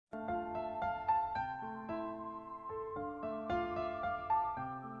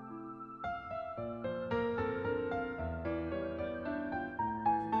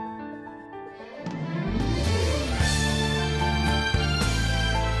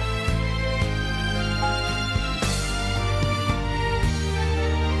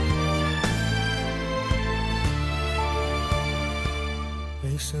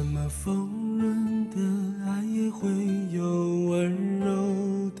逢人的爱也会有温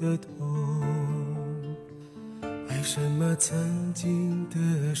柔的痛。为什么曾经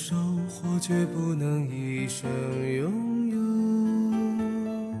的收获却不能一生拥有？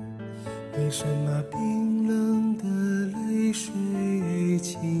为什么冰冷的泪水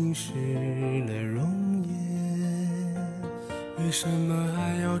侵蚀了容颜？为什么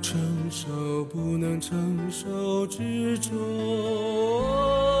还要承受不能承受之重？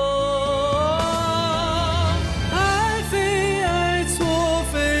爱非爱，错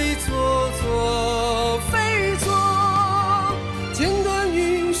非错，错非错。剪断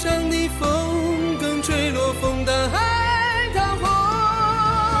云上的风，更吹落风的海棠红。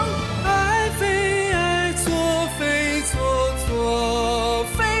爱非爱，错非错，错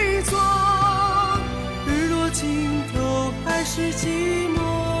非错。日落尽头还是寂寞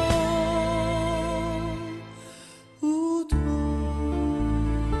无痛。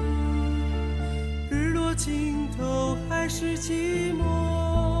日落尽头还是寂寞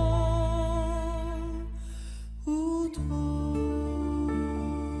无痛。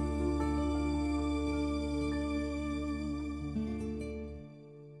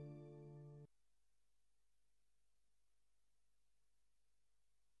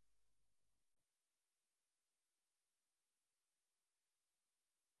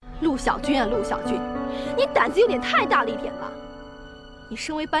陆小军啊，陆小军，你胆子有点太大了一点吧？你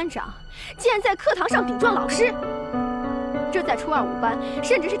身为班长，竟然在课堂上顶撞老师，这在初二5班，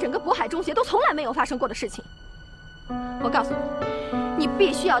甚至是整个渤海中学都从来没有发生过的事情。我告诉你，你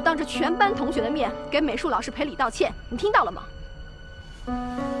必须要当着全班同学的面给美术老师赔礼道歉，你听到了吗？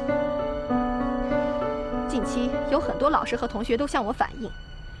近期有很多老师和同学都向我反映，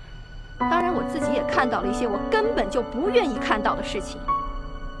当然我自己也看到了一些我根本就不愿意看到的事情。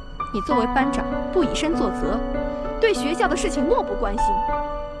你作为班长，不以身作则，对学校的事情漠不关心，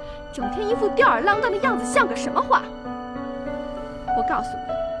整天一副吊儿郎当的样子，像个什么话？我告诉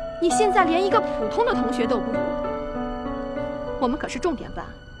你，你现在连一个普通的同学都不如。我们可是重点班，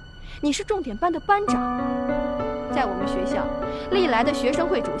你是重点班的班长，在我们学校，历来的学生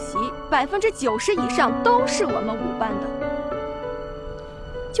会主席90%以上都是我们5班的。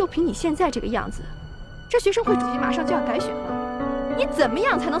就凭你现在这个样子，这学生会主席马上就要改选了。你怎么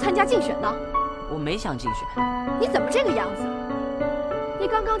样才能参加竞选呢？我没想竞选。你怎么这个样子？你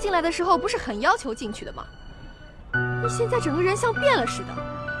刚刚进来的时候不是很要求进去的吗？你现在整个人像变了似的。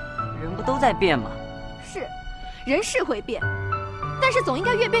人不都在变吗？是，人是会变，但是总应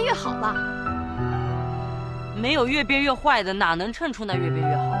该越变越好吧？没有越变越坏的，哪能衬出那越变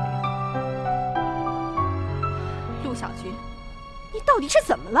越好的呀？陆小军，你到底是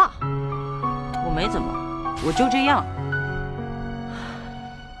怎么了？我没怎么，我就这样。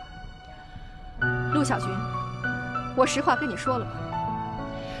陆小军，我实话跟你说了吧，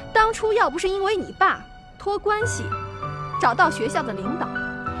当初要不是因为你爸托关系找到学校的领导，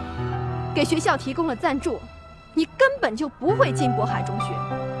给学校提供了赞助，你根本就不会进渤海中学，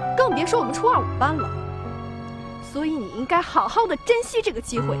更别说我们初2、5班了。所以你应该好好的珍惜这个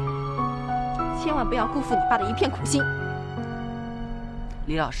机会，千万不要辜负你爸的一片苦心。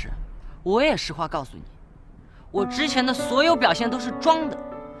李老师，我也实话告诉你，我之前的所有表现都是装的，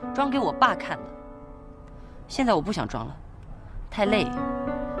装给我爸看的。现在我不想装了，太累，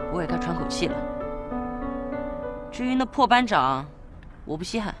我也该喘口气了。至于那破班长，我不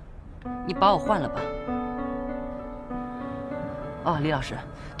稀罕，你把我换了吧。哦，李老师，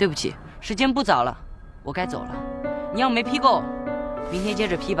对不起，时间不早了，我该走了。你要没批够，明天接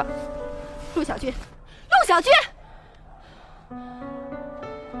着批吧。陆小军，陆小军！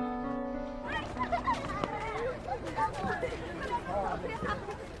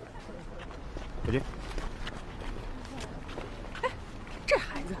小军。这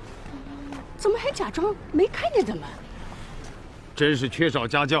孩子怎么还假装没看见咱们？真是缺少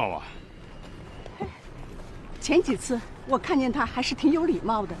家教啊！前几次我看见他还是挺有礼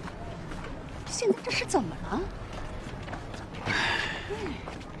貌的，现在这是怎么了？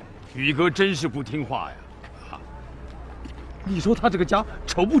宇哥真是不听话呀！你说他这个家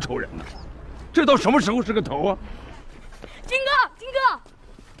愁不愁人呢？这到什么时候是个头啊？金哥，金哥，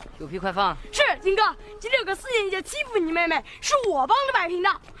有屁快放！是金哥，今天有个4年级欺负你妹妹，是我帮着摆平的，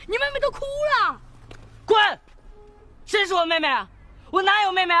你妹妹都哭了。滚！谁是我妹妹啊？我哪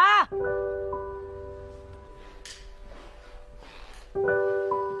有妹妹啊？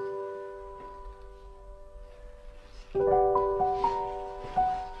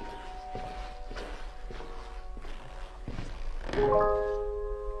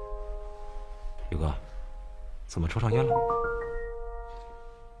宇哥，怎么抽上烟了？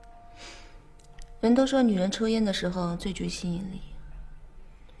人都说女人抽烟的时候最具吸引力，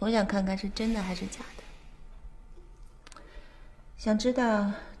我想看看是真的还是假的。想知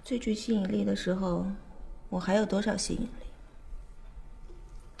道最具吸引力的时候，我还有多少吸引力？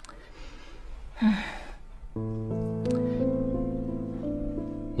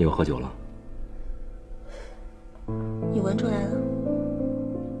你又喝酒了？你闻出来了？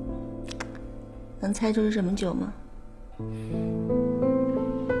能猜出是什么酒吗？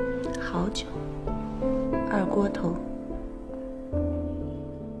好酒，二锅头。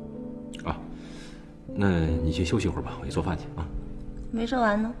啊，那你去休息会儿吧，我去做饭去啊。没说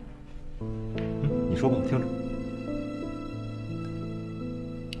完呢。你说吧，我听着。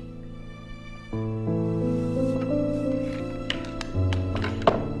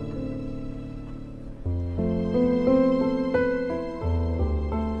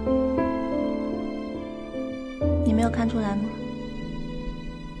你没有看出来吗？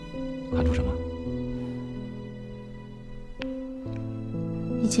看出什么？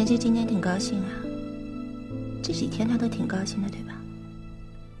你前妻今天挺高兴啊，这几天她都挺高兴的，对吧？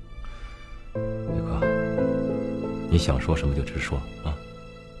宇哥，你想说什么就直说啊。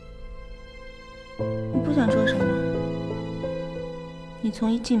你不想说什么？你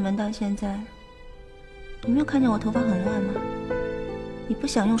从一进门到现在，你没有看见我头发很乱吗？你不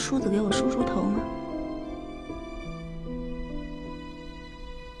想用梳子给我梳梳头吗？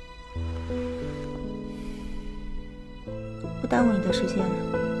不耽误你的时间了，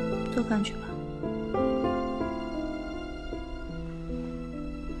做饭去吧。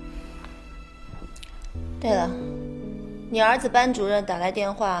对了，你儿子班主任打来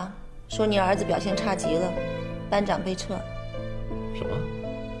电话说你儿子表现差极了，班长被撤了。什么？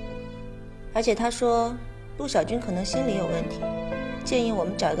而且他说陆小军可能心理有问题，建议我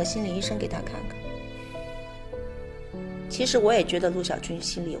们找一个心理医生给他看看。其实我也觉得陆小军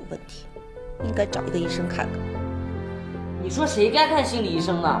心理有问题，应该找一个医生看看。你说谁该看心理医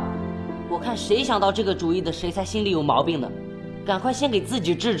生呢？我看谁想到这个主意的，谁才心里有毛病呢。赶快先给自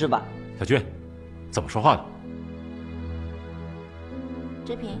己治治吧。小军，怎么说话的？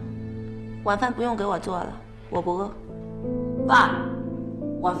志平，晚饭不用给我做了，我不饿。爸，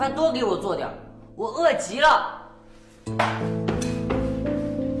晚饭多给我做点，我饿极了。宇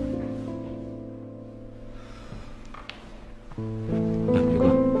哥，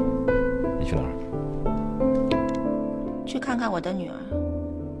你去哪儿？去看看我的女儿，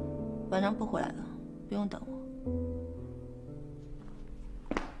晚上不回来了，不用等我。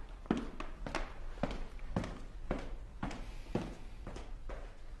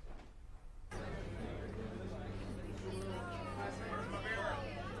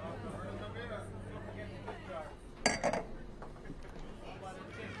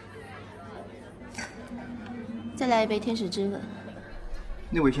再来一杯天使之吻。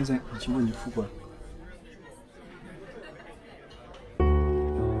那位先生已经为你付过了。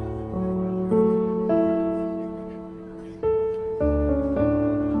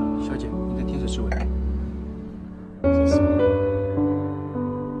小姐，你的天使之吻。谢谢。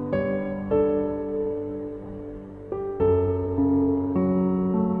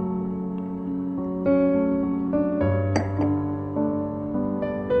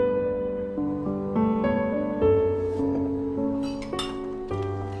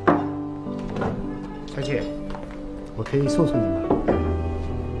小姐，我可以送送你吗？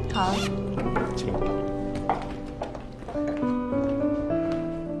好。请。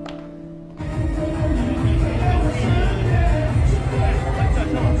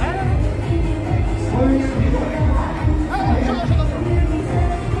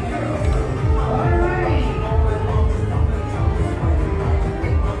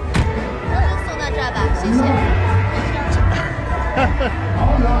送到这儿吧，谢谢。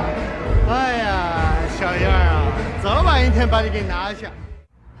哎呀，小燕儿啊，早晚一天把你给拿下。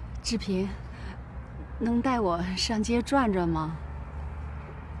志平，能带我上街转转吗？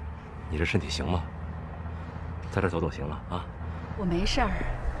你这身体行吗？在这走走行了啊。我没事儿，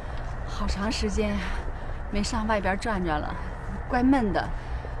好长时间没上外边转转了，怪闷的，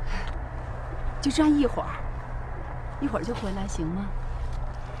就转一会儿，一会儿就回来，行吗？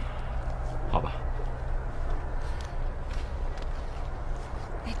好吧。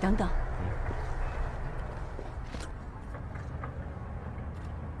哎，等等。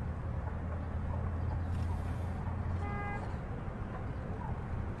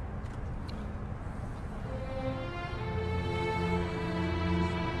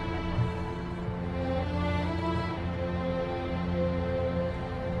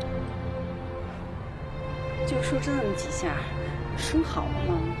就说这么几下，梳好了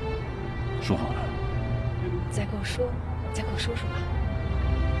吗？梳好了。再给我说说吧。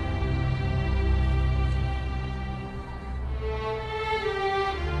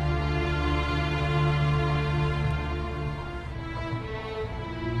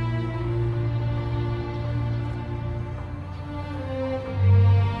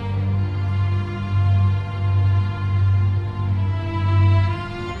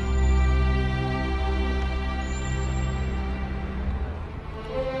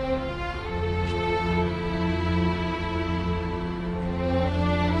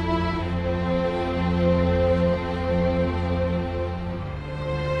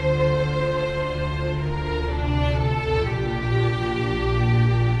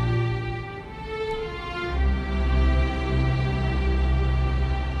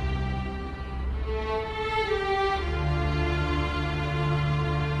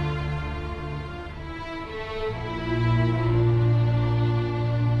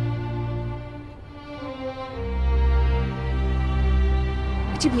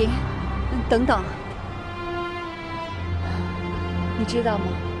志平，等等，你知道吗？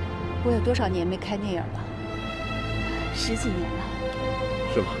我有多少年没看电影了？10几年了。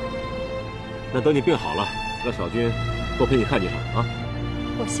是吗？那等你病好了，让小军多陪你看几场啊。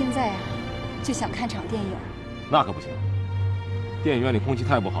我现在啊，就想看场电影。那可不行，电影院里空气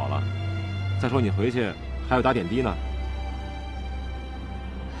太不好了。再说你回去还要打点滴呢。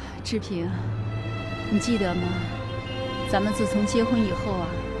志平，你记得吗？咱们自从结婚以后啊，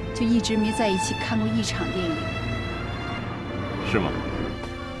就一直没在一起看过一场电影。是吗？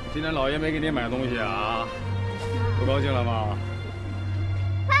今天老爷没给你买东西啊，不高兴了吗？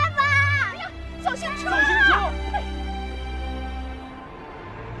爸爸，哎呀，小心车！小心车！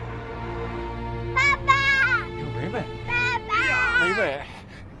爸爸！梅梅，爸爸！梅梅，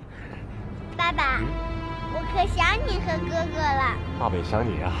爸爸，我可想你和哥哥了。爸爸也想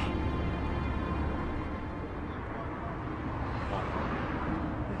你啊。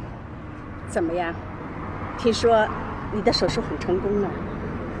怎么样？听说你的手术很成功呢。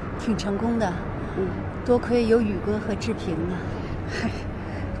挺成功的，多亏有宇哥和志平呢。嗨，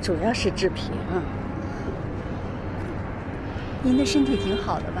主要是志平。您的身体挺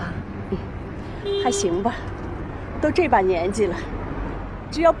好的吧？还行吧，都这把年纪了，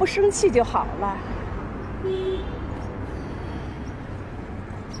只要不生气就好了。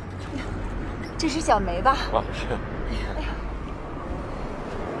这是小梅吧？啊，是。哎呀，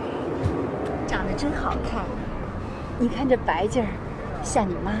长得真好看。你看这白净儿，像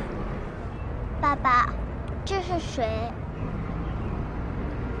你妈。爸爸，这是谁？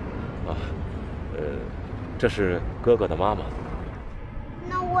啊，这是哥哥的妈妈。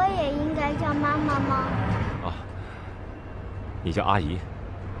那我也应该叫妈妈吗？啊，你叫阿姨。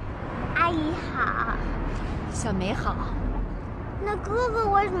阿姨好。小梅好。那哥哥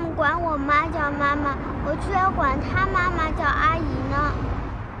为什么管我妈叫妈妈，我却要管他妈妈叫阿姨呢？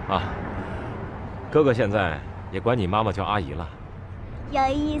啊，哥哥现在也管你妈妈叫阿姨了。有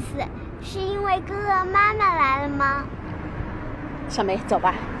意思，是因为哥哥妈妈来了吗？小梅，走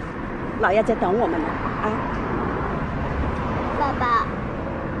吧，老爷在等我们呢。啊，爸爸，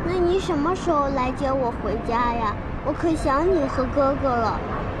那你什么时候来接我回家呀？我可想你和哥哥了。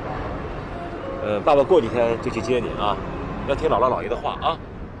爸爸过几天就去接你啊，要听姥姥姥爷的话啊。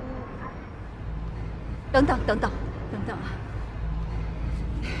等等啊！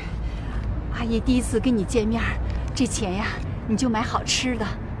阿姨第一次跟你见面，这钱呀，你就买好吃的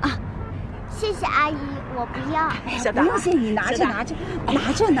啊。谢谢阿姨，我不要。小达，不用谢，你拿着。你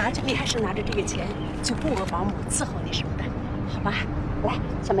还是拿着这个钱就雇个保姆伺候你什么的，好吧？来，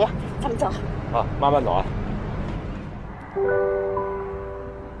小梅，咱们走。啊，慢慢走啊。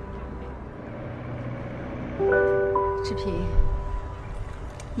志平，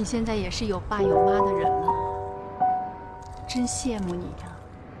你现在也是有爸有妈的人了，真羡慕你呀。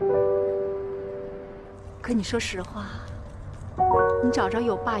可你说实话，你找着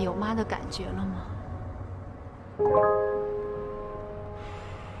有爸有妈的感觉了吗？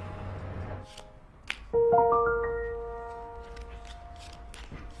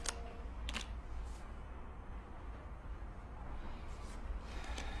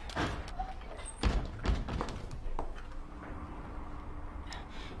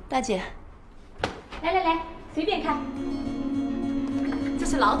大姐，来，随便看。这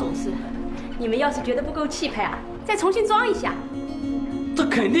是老董事，你们要是觉得不够气派啊，再重新装一下。这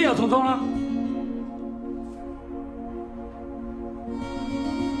肯定要重装了。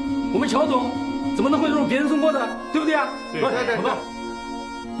我们乔总怎么能会用别人送过的，对不对啊？对。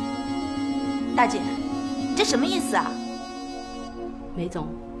大姐，你这什么意思啊？梅总，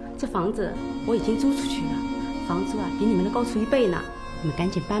这房子我已经租出去了，房租啊比你们的高出1倍呢。你们赶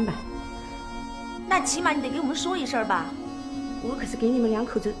紧搬吧。那起码你得给我们说一声吧。我可是给你们2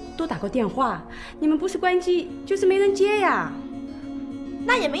口子都打过电话，你们不是关机就是没人接呀。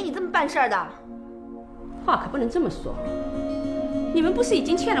那也没你这么办事儿的。话可不能这么说。你们不是已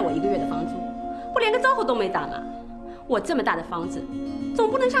经欠了我1个月的房租，我连个招呼都没打吗？我这么大的房子，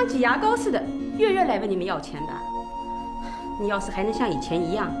总不能像挤牙膏似的月月来问你们要钱吧？你要是还能像以前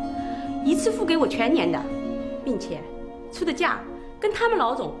一样，一次付给我全年的，并且出的价跟他们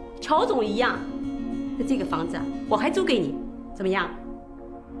老总乔总一样，那这个房子啊，我还租给你，怎么样？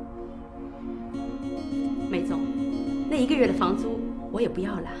梅总，那1个月的房租我也不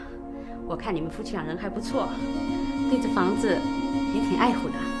要了。我看你们夫妻2人还不错，对这房子也挺爱护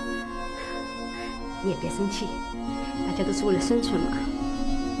的。你也别生气，大家都是为了生存嘛。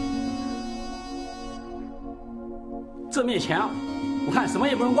这面墙，我看什么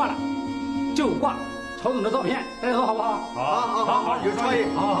也不用挂了，就挂曹总的照片，大家说好不好？好，有创意，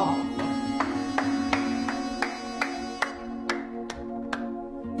好。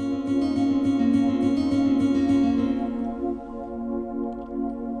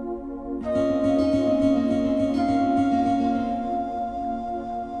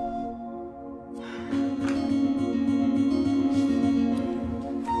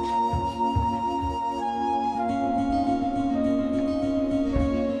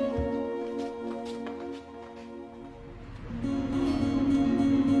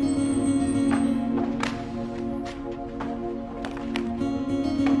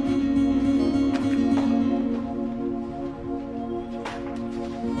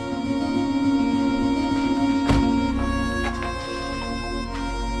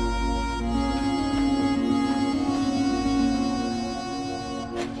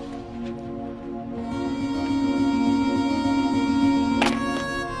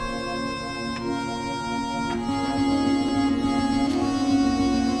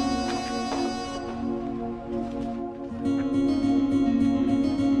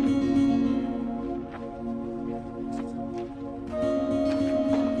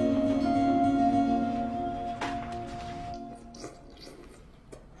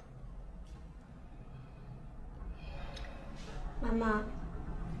妈妈，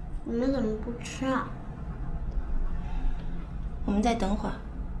你们怎么不吃啊？我们再等会儿。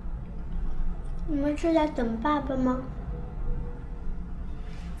你们是在等爸爸吗？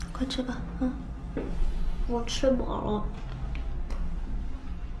快吃吧，我吃饱了。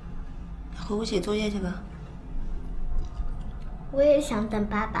和我写作业去吧。我也想等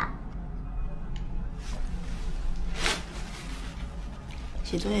爸爸。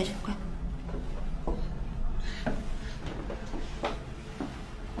写作业去，快。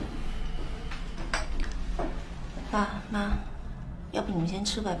爸妈，要不你们先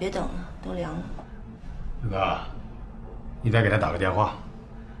吃吧，别等了，都凉了。那个，你再给他打个电话，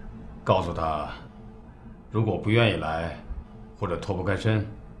告诉他，如果不愿意来，或者脱不开身，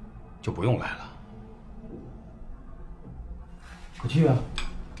就不用来了。快去啊！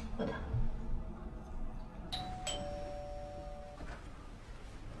我的。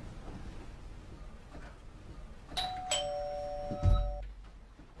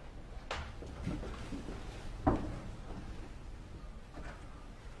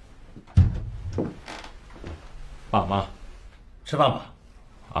爸妈，吃饭吧。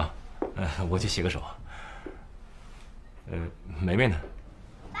啊，我去洗个手。梅梅呢？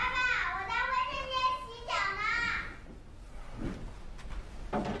爸爸，我在卫生间洗脚呢。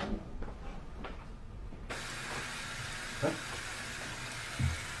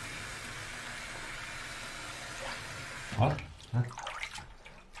好了，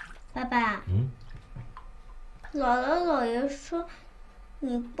爸爸。姥姥姥爷说，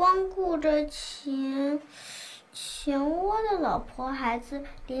你光顾着钱窝的老婆孩子，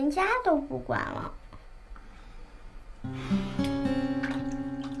连家都不管了。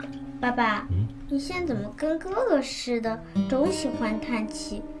爸爸，你现在怎么跟哥哥似的，总喜欢叹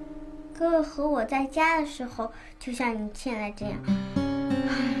气？哥哥和我在家的时候，就像你现在这样，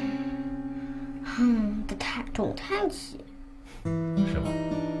总叹气。是吗？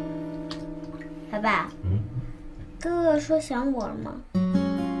爸爸，哥哥说想我了吗？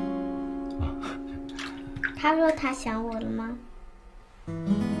他说他想我了吗？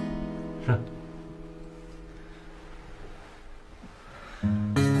是。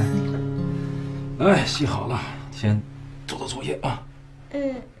哎，洗好了，先做做作业啊。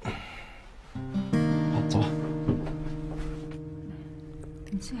好，走吧。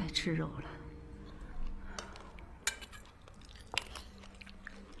你最爱吃肉了。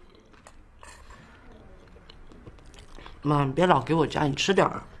妈，你别老给我夹，你吃点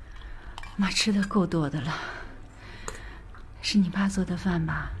儿。妈吃的够多的了。是你爸做的饭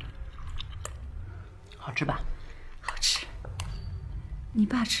吧？好吃吧？好吃。你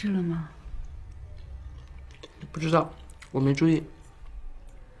爸吃了吗？不知道，我没注意。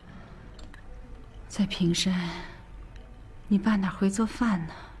在平山，你爸哪会做饭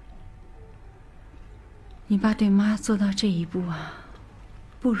呢？你爸对妈做到这一步啊，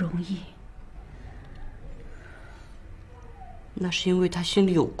不容易。那是因为他心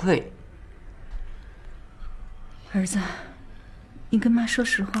里有愧。儿子，你跟妈说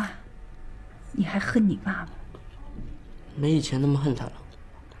实话，你还恨你爸吗？没以前那么恨他了，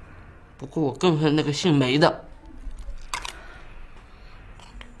不过我更恨那个姓梅的。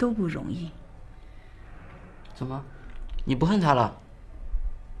都不容易。怎么，你不恨他了？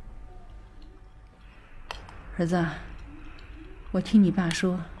儿子，我听你爸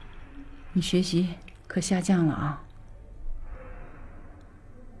说，你学习可下降了啊。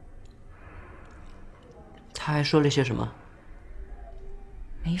他还说了些什么？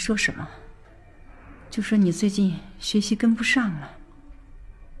没说什么，就说你最近学习跟不上了。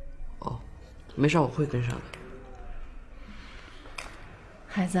哦，没事，我会跟上的。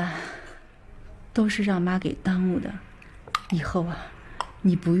孩子，都是让妈给耽误的。以后啊，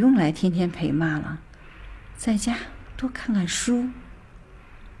你不用来天天陪妈了，在家多看看书。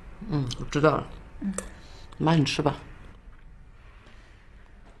我知道了。妈，你吃吧。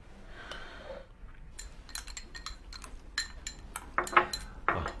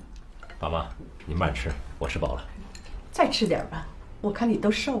爸妈，你慢吃，我吃饱了。再吃点吧，我看你都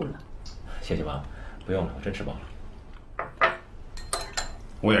瘦了。谢谢妈，不用了，我真吃饱了。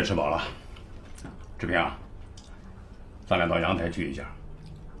我也吃饱了。志平啊，咱俩到阳台聚一下，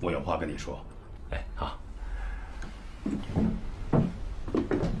我有话跟你说。哎，好。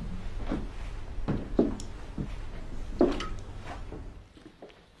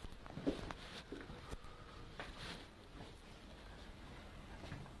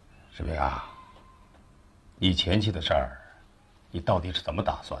志平啊，你前妻的事儿，你到底是怎么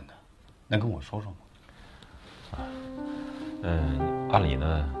打算的？能跟我说说吗？按理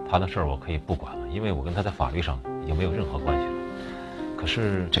呢，他的事儿我可以不管了，因为我跟他在法律上已经没有任何关系了。可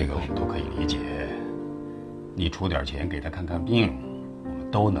是这个我们都可以理解。你出点钱给她看看病，我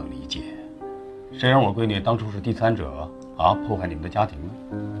们都能理解。谁让我闺女当初是第三者啊，破坏你们的家庭呢？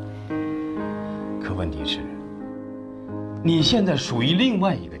可问题是，你现在属于另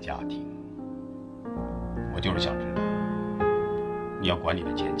外一个家庭，我就是想知道，你要管你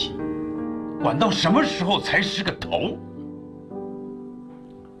的前妻，管到什么时候才是个头？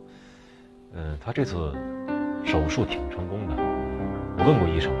他这次手术挺成功的，我问过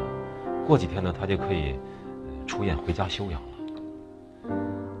医生了，过几天呢，他就可以出院回家休养了。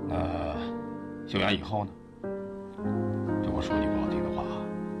休养以后呢？就我说句不好听的话，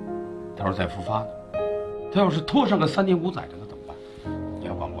他要是再复发呢？他要是拖上个3年5载的，那怎么办？你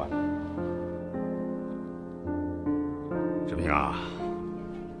还管不管？志平啊，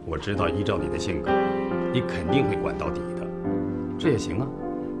我知道依照你的性格，你肯定会管到底的，这也行啊。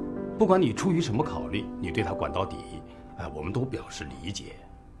不管你出于什么考虑，你对他管到底，我们都表示理解。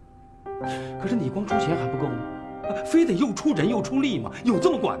可是你光出钱还不够吗？非得又出人又出力吗？有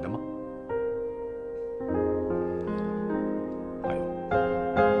这么管的吗？还有，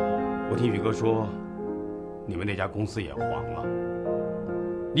我听宇哥说，你们那家公司也黄了。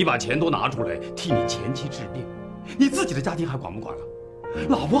你把钱都拿出来替你前妻治病，你自己的家庭还管不管了？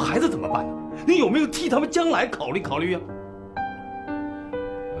老婆孩子怎么办呢？你有没有替他们将来考虑考虑啊？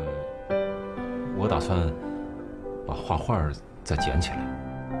我打算把画画再捡起来。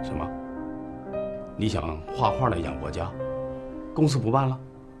什么？你想画画来养活家？公司不办了？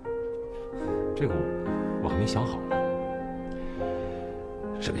这个我还没想好呢。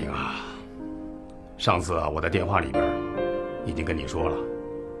志平啊，上次我在电话里边已经跟你说了，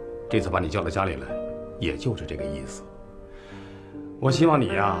这次把你叫到家里来，也就是这个意思。我希望你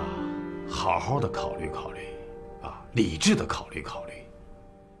呀，好好的考虑考虑，理智的考虑考虑。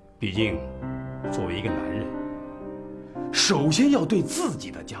毕竟，作为一个男人，首先要对自己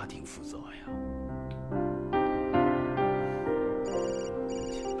的家庭负责呀。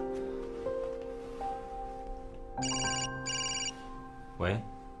喂，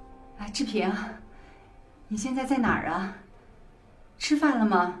志平，你现在在哪儿啊？吃饭了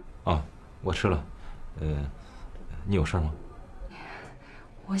吗？啊，我吃了。你有事吗？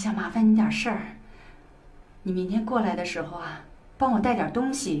我想麻烦你点事儿。你明天过来的时候啊，帮我带点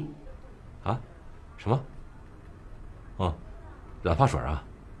东西。啊？什么？哦，染发水啊？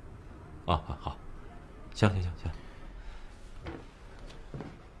啊，好，行。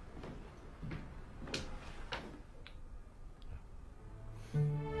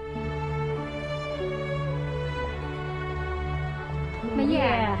梅叶，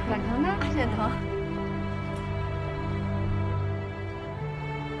软糖呢？软糖。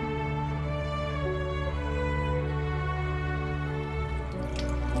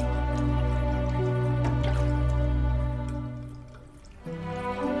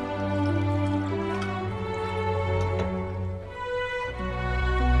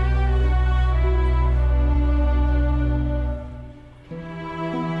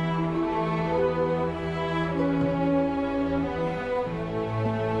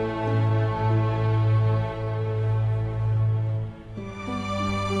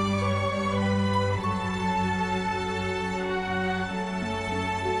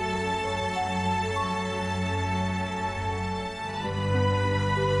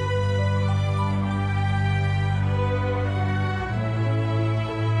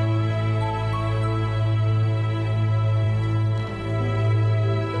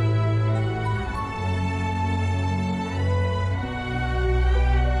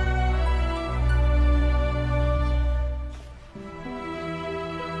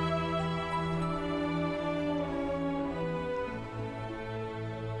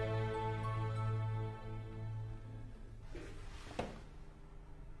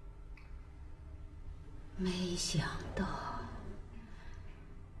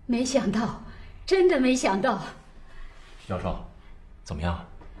没想到，真的没想到。徐教授，怎么样？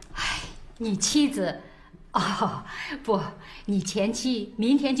你妻子，不，你前妻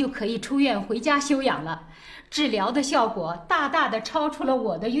明天就可以出院回家休养了，治疗的效果大大的超出了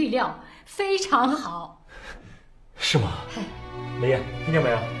我的预料，非常好。是吗？梅艳，听见没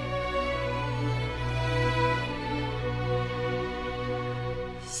有？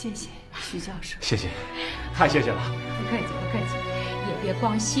谢谢徐教授。谢谢，太谢谢了。不客气，不客气，也别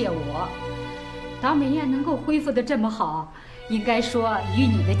光谢我。当梅艳能够恢复得这么好，应该说与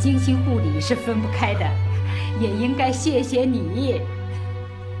你的精心护理是分不开的，也应该谢谢你。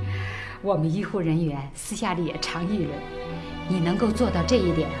我们医护人员私下里也常议论，你能够做到这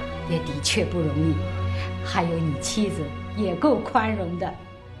一点，也的确不容易。还有你妻子也够宽容的。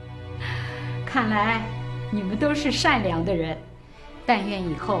看来你们都是善良的人，但愿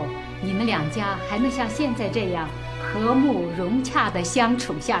以后你们两家还能像现在这样和睦融洽地相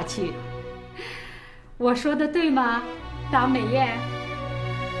处下去。我说的对吗，党美艳？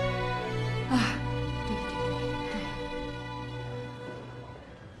啊，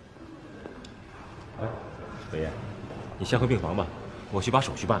对。哎，美艳，你先回病房吧，我去把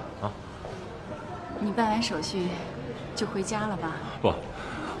手续办了啊。你办完手续就回家了吧？不，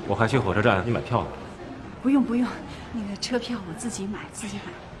我还去火车站给你买票呢。不用，那个车票我自己买。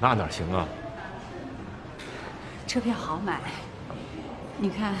那哪行啊？车票好买。你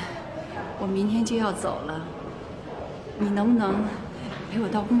看，我明天就要走了，你能不能陪我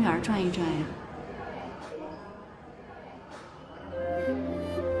到公园转一转呀？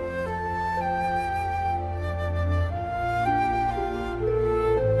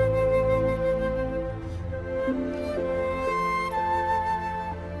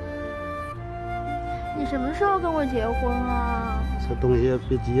你什么时候跟我结婚啊？这东西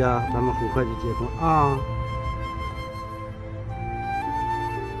别急啊，咱们很快就结婚啊。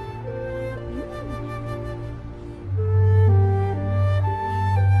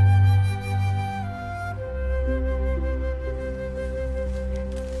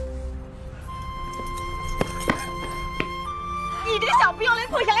你这个小不要脸，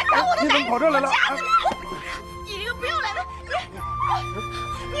跪下来打我的男人！你怎么跑这来了？掐死你！你这个不要脸的，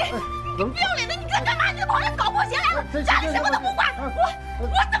你不要脸的，你在干嘛？你跑来搞破鞋来了！家里什么都不管，我怎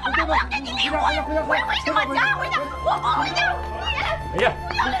么办？我要跟你离婚！我要回去我家，回家，我不回家！美艳，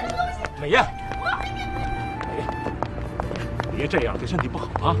不要脸的东西！美艳，我要回去！美艳，别这样，对身体不好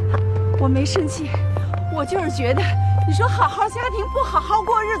啊！我没生气，我就是觉得，你说好好家庭不好好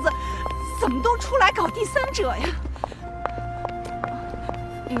过日子，怎么都出来搞第三者呀？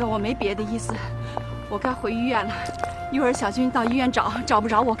那个我没别的意思，我该回医院了。一会儿小军到医院找不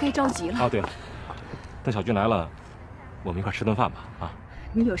着我，该着急了。哦，对了，等小军来了，我们一块吃顿饭吧。啊，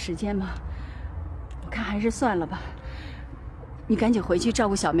你有时间吗？我看还是算了吧。你赶紧回去照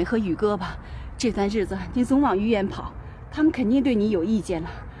顾小梅和宇哥吧。这段日子你总往医院跑，他们肯定对你有意见了。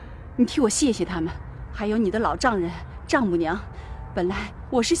你替我谢谢他们，还有你的老丈人、丈母娘。本来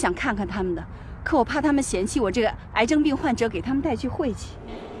我是想看看他们的，可我怕他们嫌弃我这个癌症病患者，给他们带去晦气。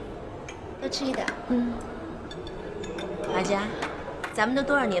多吃一点。华佳，咱们都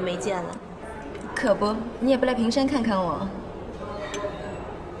多少年没见了？可不，你也不来平山看看我。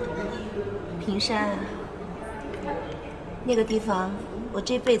平山啊，那个地方我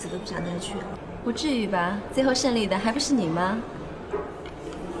这辈子都不想再去了。不至于吧？最后胜利的还不是你吗？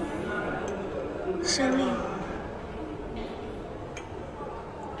胜利？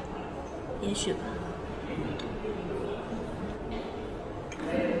也许吧。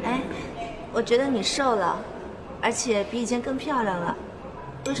哎，我觉得你瘦了，而且比以前更漂亮了。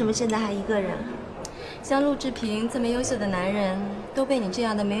为什么现在还一个人？像陆志平这么优秀的男人，都被你这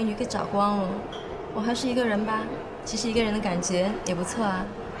样的美女给找光了。我还是一个人吧，其实一个人的感觉也不错啊。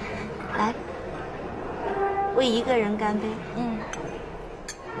来，为一个人干杯。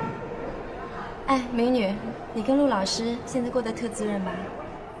哎，美女，你跟陆老师现在过得特滋润吧？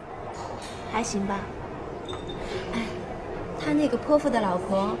还行吧。哎，他那个泼妇的老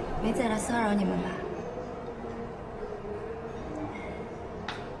婆没再来骚扰你们吧？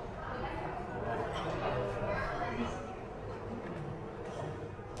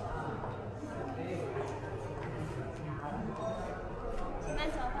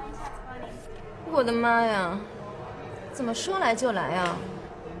我的妈呀，怎么说来就来啊？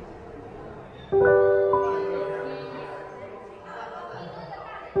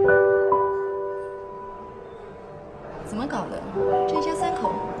怎么搞的？这一家三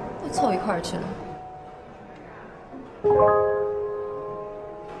口都凑一块儿去了。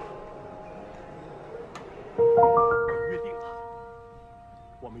约定了，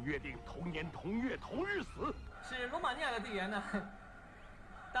我们约定同年同月同日死。是罗马尼亚的队员呢，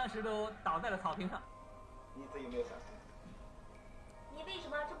当时都倒在了草坪上。你这有没有想？你为什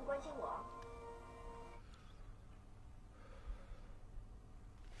么要这么关心我？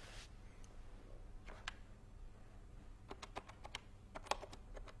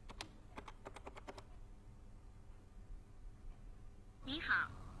您好，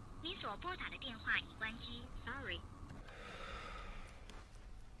您所拨打的电话已关机 ，sorry。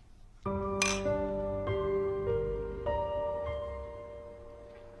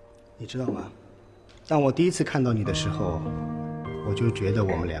你知道吗？当我第一次看到你的时候，我就觉得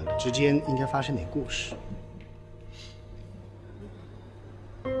我们两个之间应该发生点故事。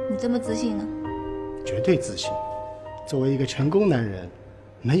你这么自信呢？绝对自信。作为一个成功男人，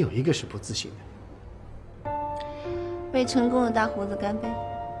没有一个是不自信的。为成功的大胡子干杯！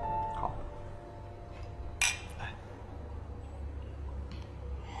好。来。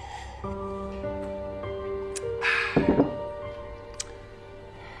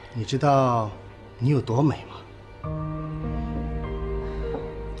你知道你有多美吗？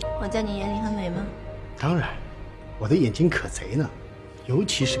我在你眼里很美吗？当然，我的眼睛可贼呢，尤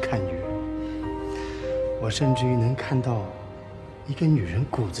其是看女人，我甚至于能看到一个女人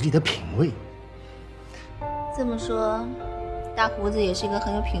骨子里的品味。这么说，大胡子也是一个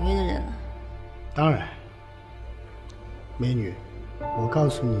很有品味的人了。当然，美女，我告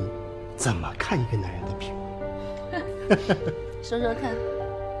诉你怎么看一个男人的品味。说说看。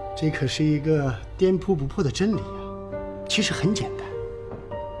这可是一个颠扑不破的真理啊！其实很简单，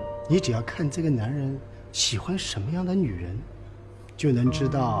你只要看这个男人喜欢什么样的女人，就能知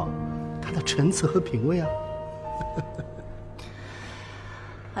道他的层次和品味啊。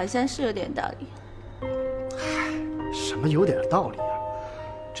好像是有点道理。什么有点道理啊？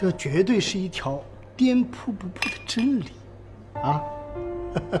这绝对是一条颠扑不破的真理啊！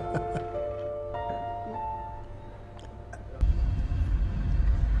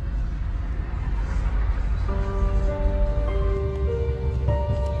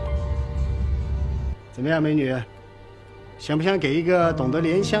怎么样，美女？想不想给一个懂得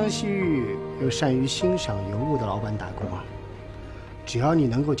怜香惜玉又善于欣赏尤物的老板打工啊？只要你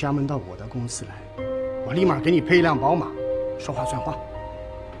能够加盟到我的公司来，我立马给你配一辆宝马，说话算话。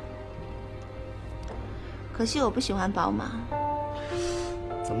可惜我不喜欢宝马。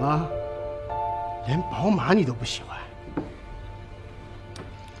怎么，连宝马你都不喜欢？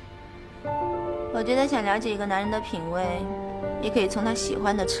我觉得想了解一个男人的品味，也可以从他喜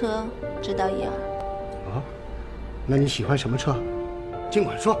欢的车知道一二。啊？那你喜欢什么车？尽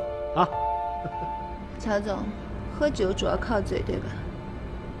管说啊。乔总，喝酒主要靠嘴，对吧？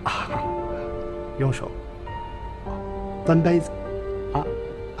啊，用手端杯子啊。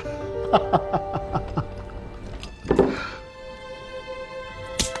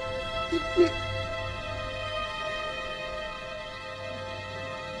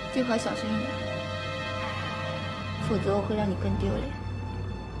最好小声一点，否则我会让你更丢脸，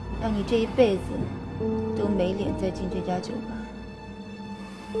让你这一辈子都没脸再进这家酒吧。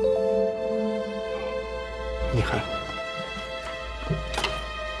你看，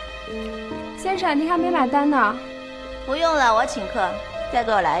先生，您还没买单呢。不用了，我请客，再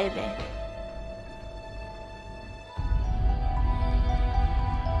给我来一杯。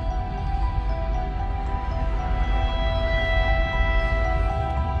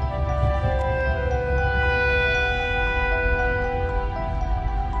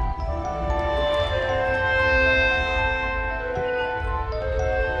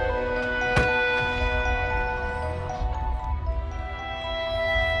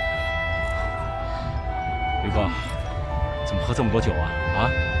喝这么多酒啊？啊？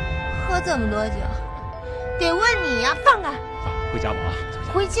喝这么多酒，得问你呀！放开！回家吧啊！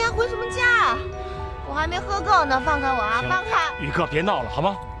回家？回什么家？我还没喝够呢，放开我啊！放开！宇哥，别闹了好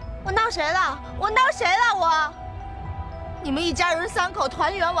吗？我闹谁了？我闹谁了？我？你们一家人3口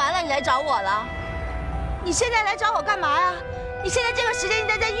团圆完了，你来找我了？你现在来找我干嘛呀？你现在这个时间，你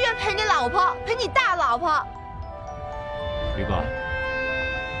得在医院陪你老婆，陪你大老婆。宇哥，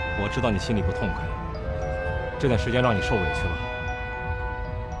我知道你心里不痛快。这段时间让你受委屈了，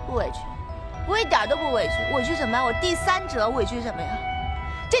不委屈，我一点都不委屈。委屈什么呀？我第三者委屈什么呀？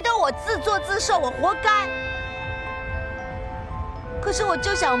这都我自作自受，我活该。可是我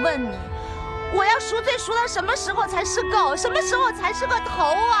就想问你，我要赎罪赎到什么时候才是够？什么时候才是个头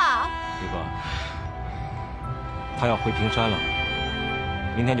啊？宇哥，他要回平山了，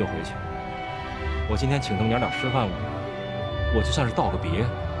明天就回去。我今天请他们娘俩吃饭，我就算是道个别。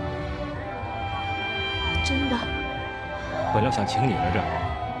真的，本来想请你来着，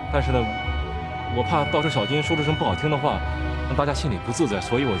但是呢，我怕到时候小金说出什么不好听的话，让大家心里不自在，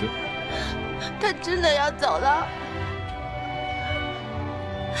所以我就……他真的要走了。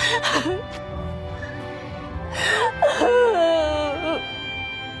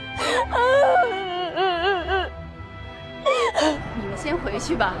你们先回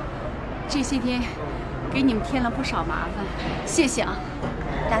去吧，这些天给你们添了不少麻烦，谢谢啊。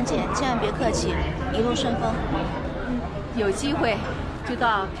郎姐，千万别客气，一路顺风。有机会就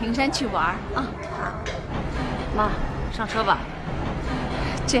到平山去玩啊。好。妈，上车吧。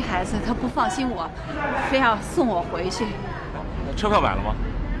这孩子他不放心我，非要送我回去。车票买了吗？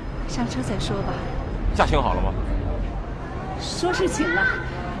上车再说吧。假请好了吗？说是请了，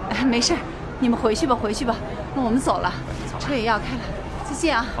没事，你们回去吧，回去吧。那我们走了，车也要开了，再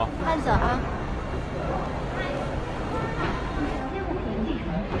见啊。好，慢走啊。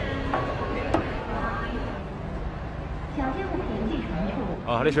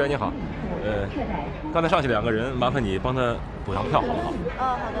啊，李主任你好，刚才上去2个人，麻烦你帮他补张票好不好？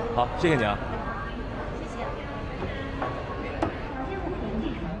哦，好的。好，谢谢你啊。谢谢。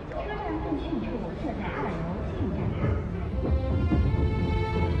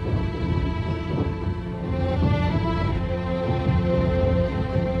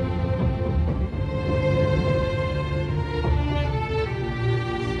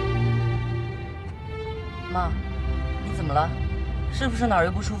妈，你怎么了？是不是哪儿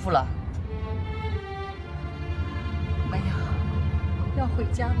又不舒服了？没有，要回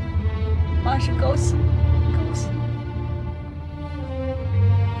家了。妈是高兴，高兴。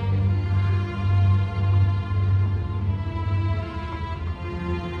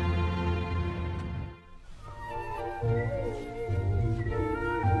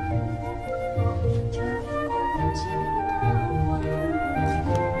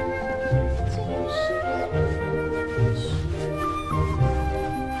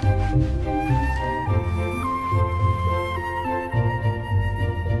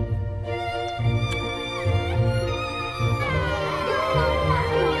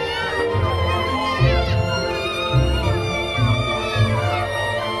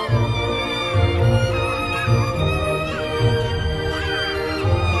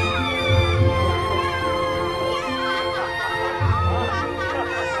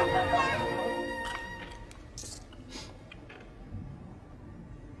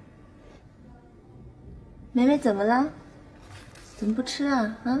梅梅怎么了？怎么不吃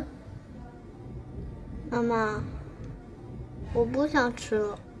啊？啊？妈妈，我不想吃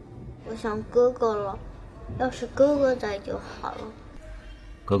了，我想哥哥了。要是哥哥在就好了。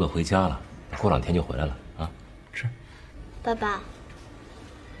哥哥回家了，过2天就回来了啊！吃。爸爸，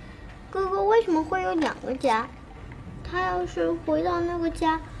哥哥为什么会有2个家？他要是回到那个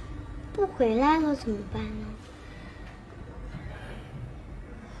家，不回来了怎么办呢？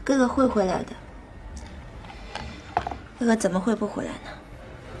哥哥会回来的。哥哥怎么会不回来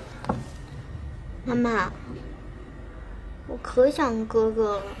呢？妈妈，我可想哥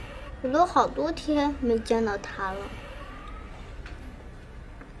哥了，我都好多天没见到他了。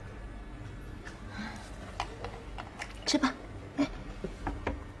吃吧。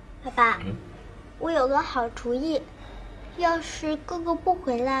爸爸，我有个好主意，要是哥哥不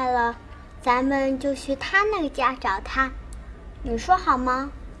回来了，咱们就去他那个家找他，你说好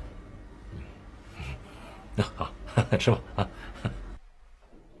吗？好，吃吧啊。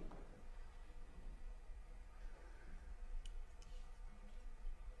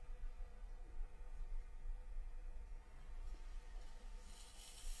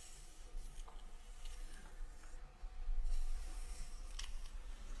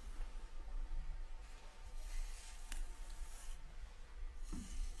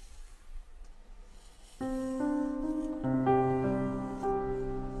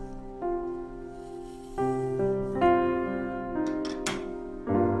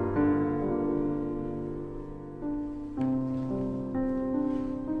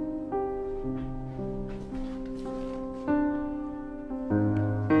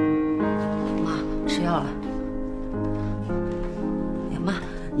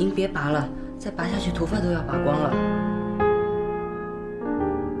您别拔了，再拔下去头发都要拔光了。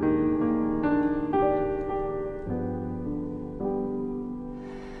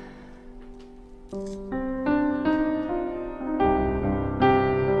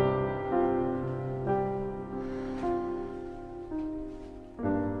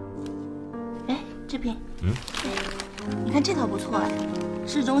哎，志平，你看这套不错哎，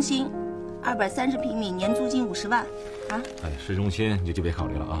市中心，230平米，年租金50万。啊！哎，市中心你就别考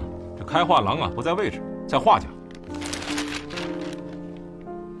虑了啊！这开画廊啊不在位置，在画家。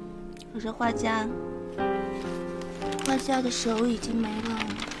可是画家的手已经没了。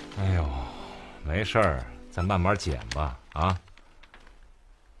哎呦，没事儿，咱慢慢减吧啊！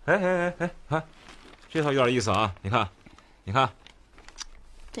哎，看，这套有点意思啊！你看，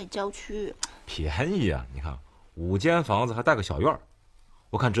在郊区，便宜啊！你看，5间房子还带个小院，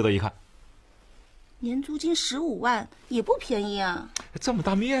我看值得一看。年租金15万也不便宜啊！这么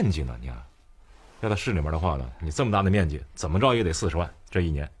大面积呢，你看，要在市里面的话呢，你这么大的面积，怎么着也得40万，这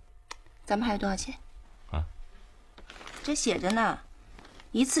1年。咱们还有多少钱？啊？这写着呢，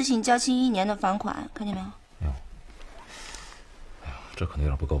一次性交清1年的房款，看见没有？哎呀，这可能有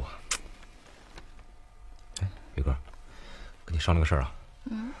点不够啊。哎，宇哥，跟你商量个事儿啊。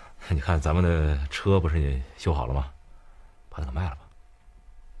你看咱们的车不是也修好了吗？把它给卖了吧。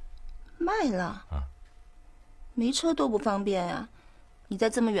卖了啊？没车多不方便呀！你在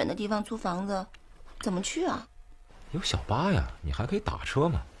这么远的地方租房子，怎么去啊？有小巴呀，你还可以打车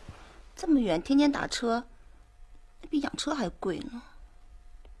嘛。这么远，天天打车，比养车还贵呢。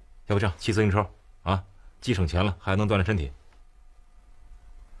要不这样，骑自行车啊，既省钱了，还能锻炼身体。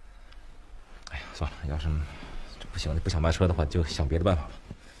算了，要是不行，不想卖车的话，就想别的办法吧。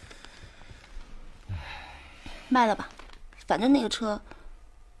卖了吧，反正那个车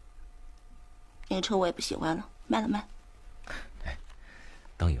我也不喜欢了，卖了。哎，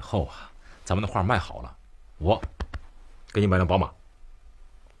等以后啊，咱们的画卖好了，我给你买辆宝马。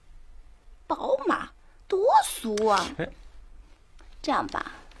宝马多俗啊！这样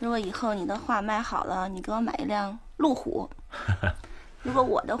吧，如果以后你的画卖好了，你给我买一辆路虎；如果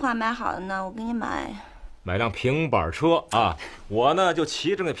我的画卖好了呢，我给你买辆平板车啊！我呢就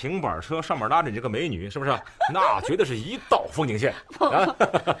骑着那平板车，上面拉着你这个美女，是不是？那绝对是一道风景线啊！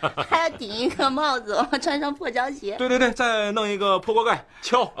还要顶一个帽子，我穿上破胶鞋。对，再弄一个破锅盖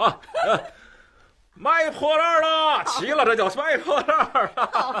敲啊！卖破烂了，齐了，这叫卖破烂。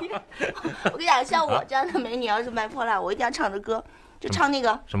我跟你讲，像我这样的美女，要是卖破烂，我一定要唱着歌，就唱那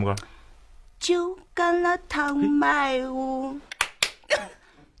个什么歌？就干了糖卖屋，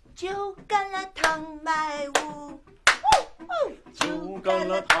就干了糖卖屋，就干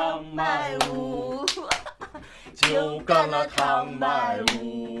了糖卖屋，就干了糖卖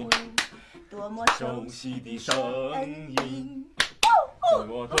屋，多么熟悉的声音。走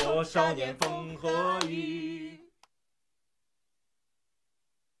过多少年风和雨。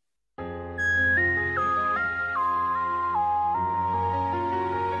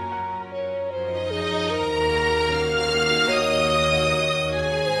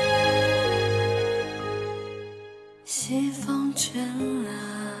西风倦了，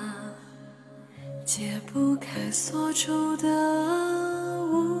解不开锁住的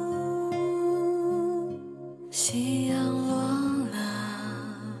雾，夕阳落了，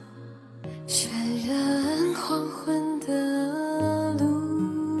渲染黄昏的路，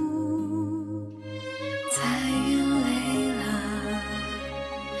彩云累了，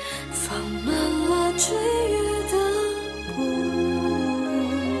放慢了追月的步，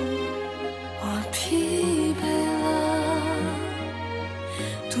我疲惫了，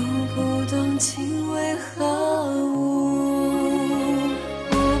读不懂情为何物，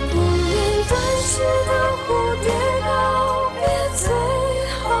我不愿断翅的蝴蝶告别最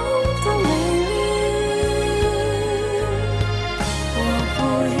后的美丽，我不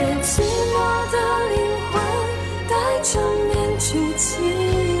愿寂寞的灵魂戴着面具起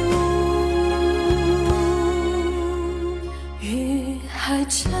舞，与海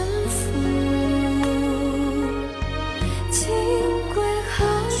沉浮，情归何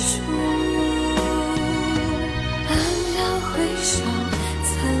处？黯然回首，残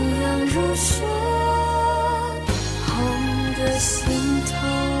阳如血，红的心头。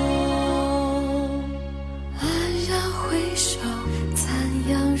黯然回首，残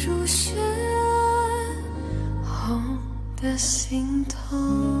阳如血，红的心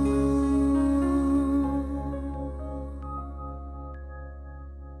头。